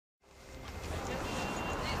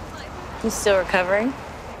You still recovering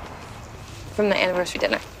from the anniversary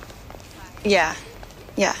dinner? Yeah.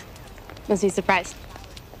 Was he surprised?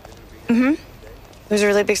 Mm-hmm. It was a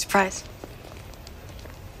really big surprise.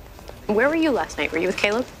 Where were you last night? Were you with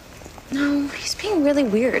Caleb? No, he's being really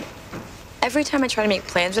weird. Every time I try to make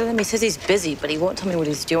plans with him, he says he's busy, but he won't tell me what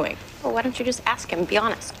he's doing. Well, why don't you just ask him? Be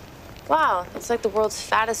honest. Wow, that's like the world's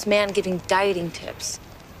fattest man giving dieting tips.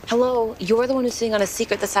 Hello, you're the one who's sitting on a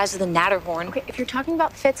secret the size of the Matterhorn. Okay, if you're talking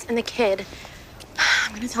about Fitz and the kid,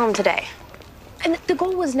 I'm gonna tell him today. And the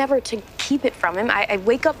goal was never to keep it from him. I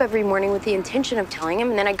wake up every morning with the intention of telling him,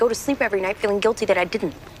 and then I go to sleep every night feeling guilty that I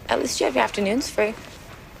didn't. At least you have your afternoons free.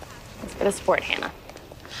 Let's get a sport, Hannah.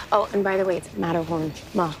 Oh, and by the way, it's Matterhorn.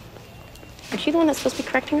 Ma. Is she the one that's supposed to be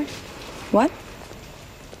correcting her? What?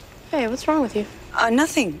 Hey, what's wrong with you?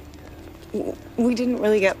 Nothing. We didn't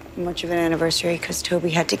really get much of an anniversary because Toby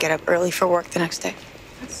had to get up early for work the next day.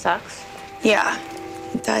 That sucks. Yeah,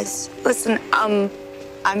 it does. Listen, I'm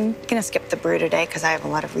gonna skip the brew today because I have a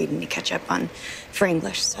lot of reading to catch up on for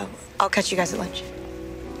English, so I'll catch you guys at lunch.